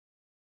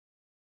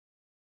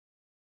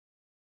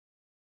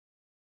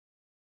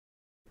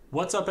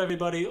What's up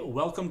everybody?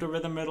 Welcome to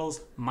Rhythm Riddles.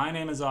 My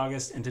name is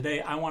August and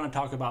today I want to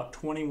talk about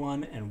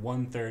 21 and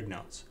 1/3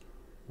 notes.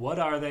 What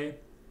are they?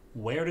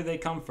 Where do they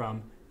come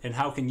from? And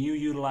how can you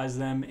utilize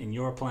them in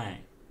your playing?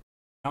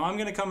 Now I'm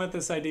going to come at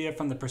this idea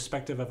from the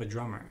perspective of a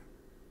drummer.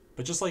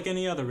 But just like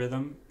any other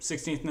rhythm,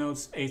 16th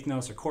notes, 8th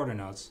notes, or quarter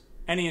notes,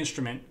 any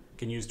instrument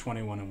can use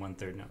 21 and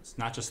 1/3 notes,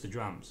 not just the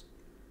drums.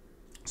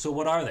 So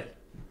what are they?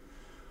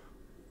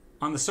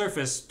 On the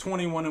surface,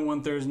 21 and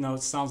 1/3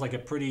 notes sounds like a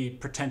pretty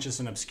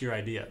pretentious and obscure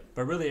idea,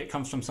 but really it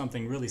comes from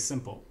something really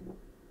simple.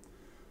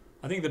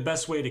 I think the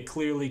best way to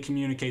clearly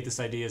communicate this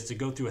idea is to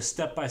go through a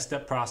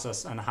step-by-step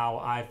process on how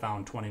I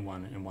found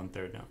 21 and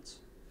 1/3 notes.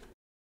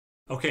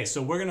 Okay,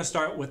 so we're going to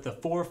start with the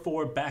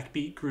 4/4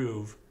 backbeat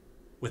groove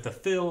with a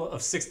fill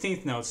of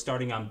 16th notes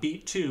starting on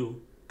beat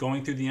 2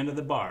 going through the end of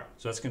the bar.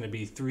 So that's going to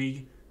be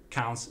 3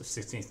 counts of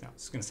 16th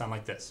notes. It's going to sound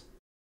like this.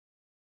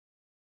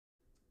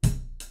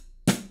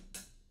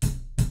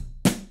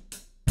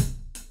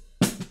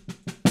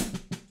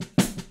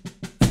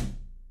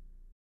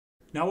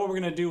 Now what we're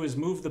going to do is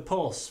move the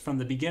pulse from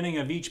the beginning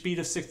of each beat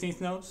of 16th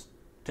notes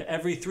to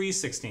every 3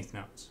 16th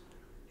notes.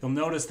 You'll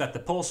notice that the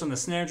pulse on the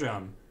snare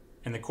drum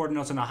and the quarter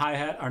notes on the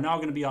hi-hat are now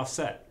going to be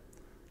offset.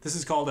 This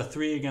is called a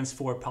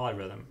 3/4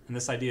 polyrhythm, and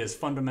this idea is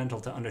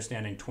fundamental to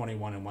understanding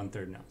 21 and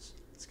 1/3 notes.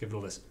 Let's give it a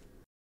listen.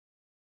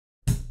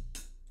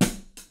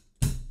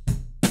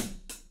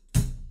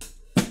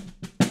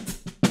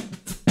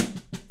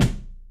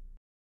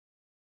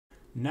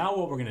 Now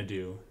what we're going to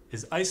do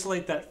is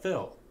isolate that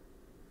fill,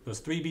 those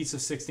 3 beats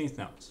of 16th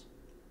notes.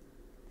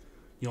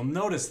 You'll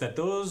notice that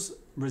those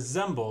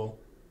resemble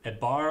a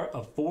bar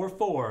of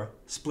 4/4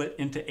 split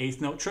into 8th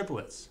note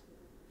triplets.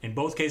 In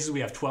both cases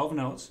we have 12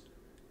 notes,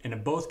 and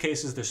in both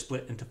cases they're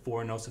split into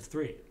 4 notes of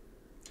 3.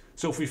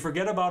 So if we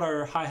forget about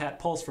our hi-hat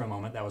pulse for a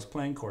moment that was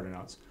playing quarter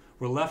notes,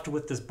 we're left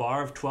with this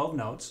bar of 12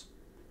 notes,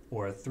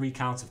 or 3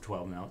 counts of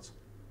 12 notes,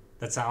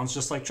 that sounds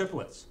just like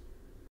triplets.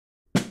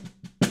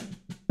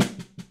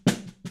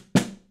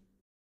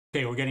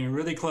 Okay, we're getting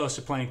really close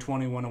to playing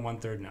 21 and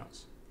 1/3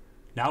 notes.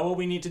 Now what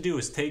we need to do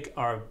is take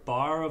our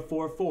bar of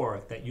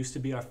 4/4 that used to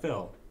be our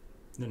fill,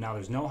 now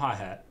there's no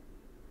hi-hat,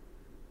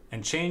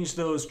 and change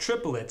those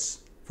triplets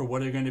for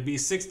what are going to be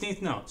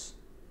 16th notes.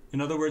 In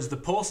other words, the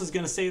pulse is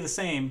going to stay the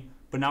same,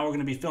 but now we're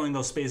going to be filling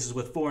those spaces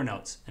with 4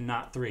 notes and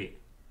not 3.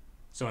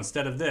 So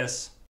instead of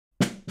this,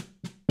 we're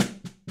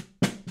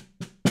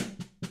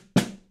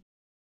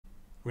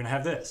going to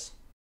have this.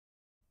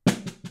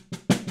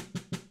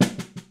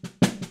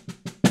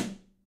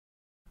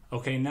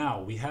 Okay, now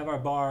we have our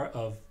bar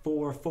of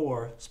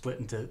 4/4 split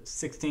into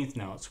 16th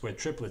notes where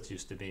triplets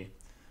used to be.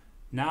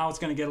 Now it's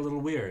going to get a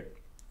little weird.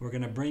 We're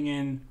going to bring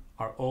in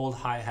our old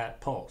hi-hat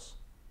pulse.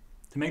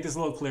 To make this a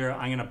little clearer,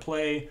 I'm going to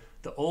play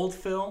the old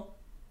fill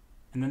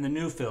and then the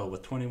new fill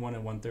with 21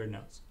 and 1/3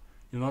 notes.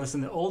 You'll notice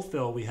in the old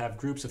fill we have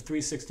groups of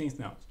 3 16th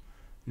notes.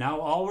 Now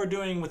all we're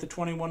doing with the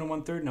 21 and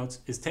 1/3 notes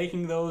is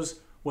taking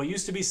those, what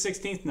used to be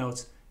 16th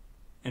notes,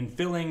 and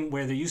filling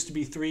where there used to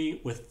be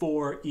 3 with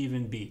 4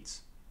 even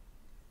beats.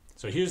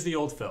 So here's the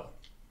old fill.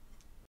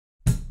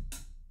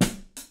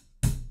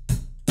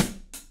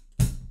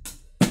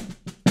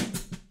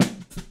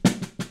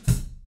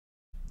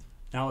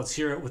 Now let's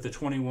hear it with the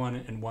 21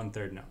 and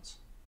 1/3 notes.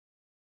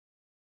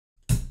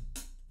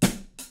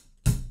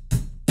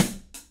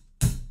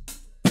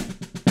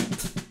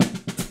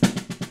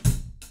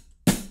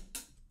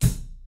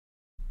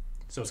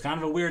 So it's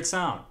kind of a weird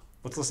sound.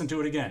 Let's listen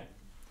to it again.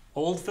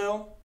 Old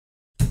fill.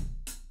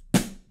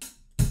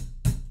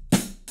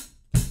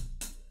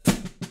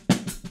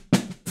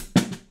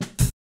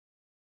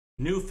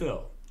 New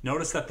fill.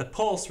 Notice that the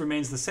pulse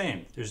remains the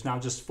same. There's now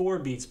just 4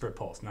 beats per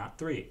pulse, not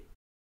 3.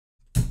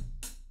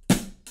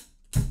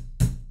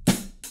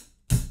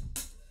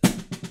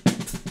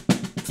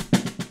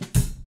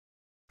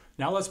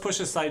 Now let's push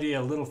this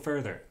idea a little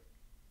further.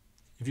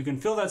 If you can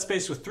fill that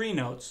space with 3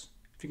 notes,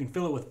 if you can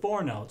fill it with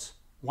 4 notes,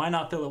 why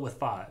not fill it with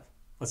 5?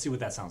 Let's see what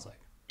that sounds like.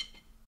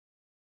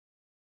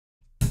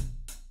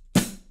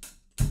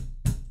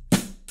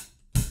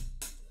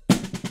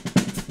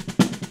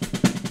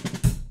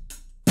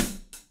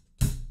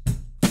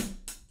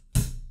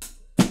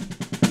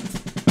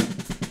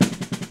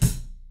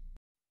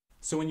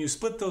 So when you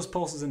split those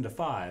pulses into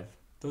 5,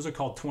 those are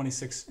called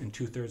 26 and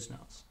 2/3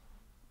 notes.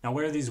 Now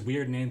where are these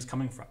weird names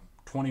coming from?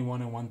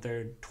 21 and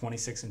 1/3,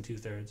 26 and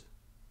 2/3.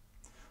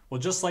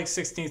 Well, just like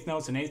 16th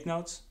notes and 8th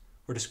notes,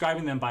 we're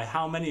describing them by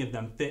how many of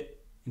them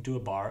fit into a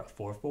bar of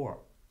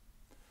 4/4.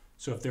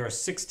 So if there are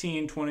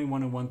 16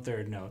 21 and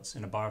 1/3 notes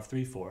in a bar of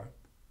 3/4,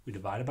 we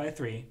divide it by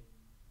 3,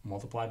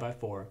 multiply by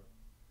 4,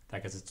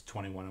 that gets us to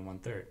 21 and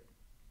 1/3.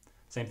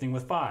 Same thing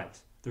with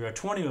 5s. There are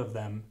 20 of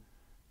them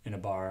in a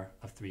bar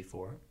of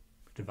 3/4.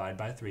 Divide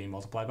by 3,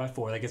 multiply by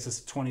 4, that gets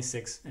us to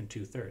 26 and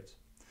 2/3.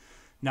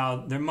 Now,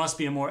 there must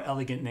be a more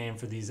elegant name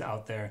for these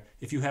out there.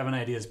 If you have any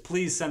ideas,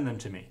 please send them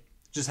to me.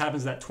 It just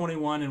happens that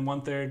 21 and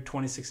 1/3,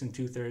 26 and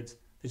 2/3,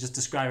 they just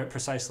describe it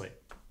precisely.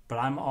 But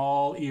I'm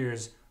all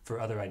ears for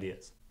other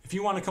ideas. If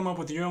you want to come up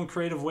with your own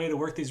creative way to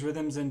work these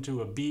rhythms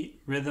into a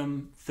beat,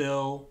 rhythm,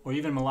 fill, or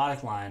even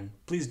melodic line,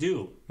 please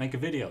do. Make a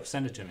video,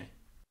 send it to me.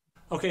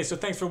 Okay, so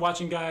thanks for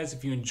watching, guys.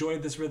 If you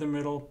enjoyed this rhythm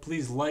riddle,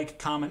 please like,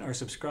 comment, or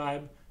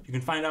subscribe. You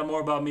can find out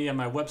more about me at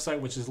my website,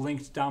 which is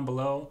linked down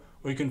below,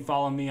 or you can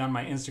follow me on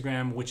my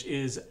Instagram, which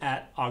is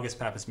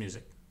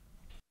 @AugustPappasMusic.